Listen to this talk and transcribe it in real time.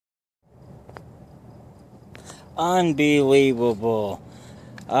Unbelievable.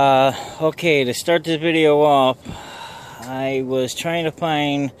 Okay, to start this video off, I was trying to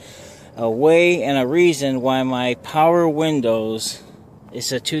find a way and a reason why my power windows,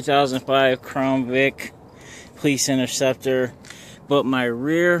 it's a 2005 Crown Vic Police Interceptor, but my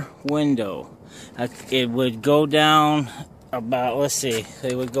rear window, it would go down about, let's see,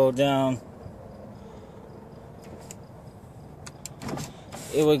 it would go down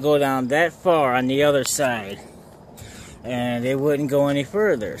that far on the other side, and it wouldn't go any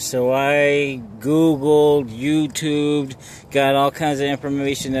further. So I Googled, YouTubed, got all kinds of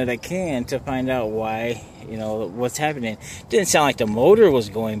information that I can to find out why, what's happening. It didn't sound like the motor was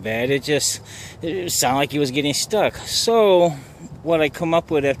going bad, it sounded like he was getting stuck. So what I come up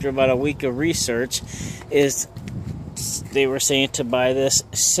with after about a week of research is they were saying to buy this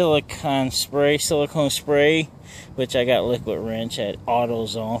silicone spray, which I got liquid wrench at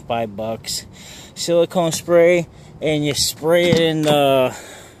AutoZone, $5. Silicone spray, and you spray it in the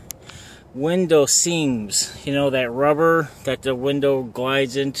window seams. You know, that rubber that the window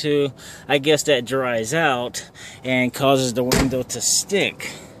glides into. I guess that dries out and causes the window to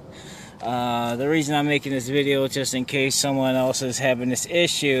stick. The reason I'm making this video is just in case someone else is having this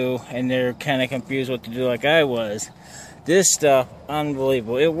issue and they're kind of confused what to do like I was. This stuff,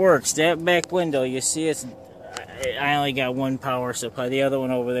 unbelievable. It works. That back window, you see, I only got one power supply. The other one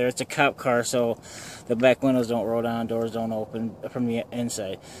over there, it's a cop car, so the back windows don't roll down, doors don't open from the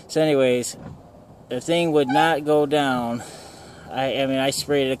inside. So anyways, the thing would not go down. I mean, I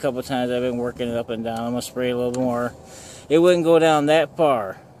sprayed it a couple times. I've been working it up and down. I'm going to spray a little more. It wouldn't go down that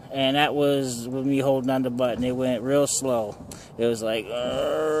far. And that was with me holding on the button. It went real slow. It was like,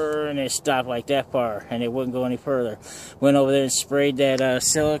 and it stopped like that far, and it wouldn't go any further. Went over there and sprayed that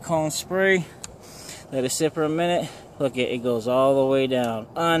silicone spray. Let it sit for a minute. Look, it goes all the way down.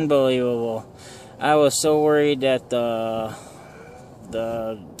 Unbelievable. I was so worried that the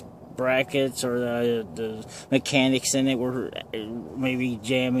brackets or the mechanics in it were maybe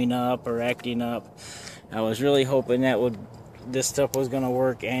jamming up or acting up. I was really hoping that this stuff was going to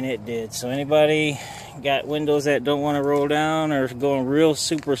work, and it did. So anybody got windows that don't want to roll down or going real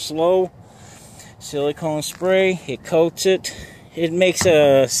super slow, silicone spray, it coats it. It makes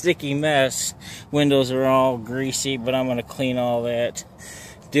a sticky mess. Windows are all greasy, but I'm going to clean all that.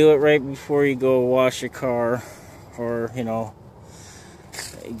 Do it right before you go wash your car, or,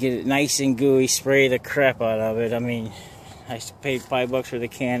 get it nice and gooey, spray the crap out of it. I mean, I paid $5 for the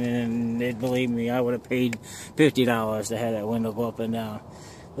can, and believe me, I would have paid $50 to have that window go up and down.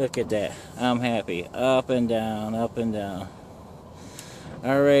 Look at that. I'm happy. Up and down, up and down.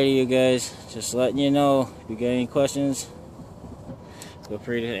 Alrighty, you guys. Just letting you know, if you got any questions, feel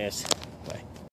free to ask.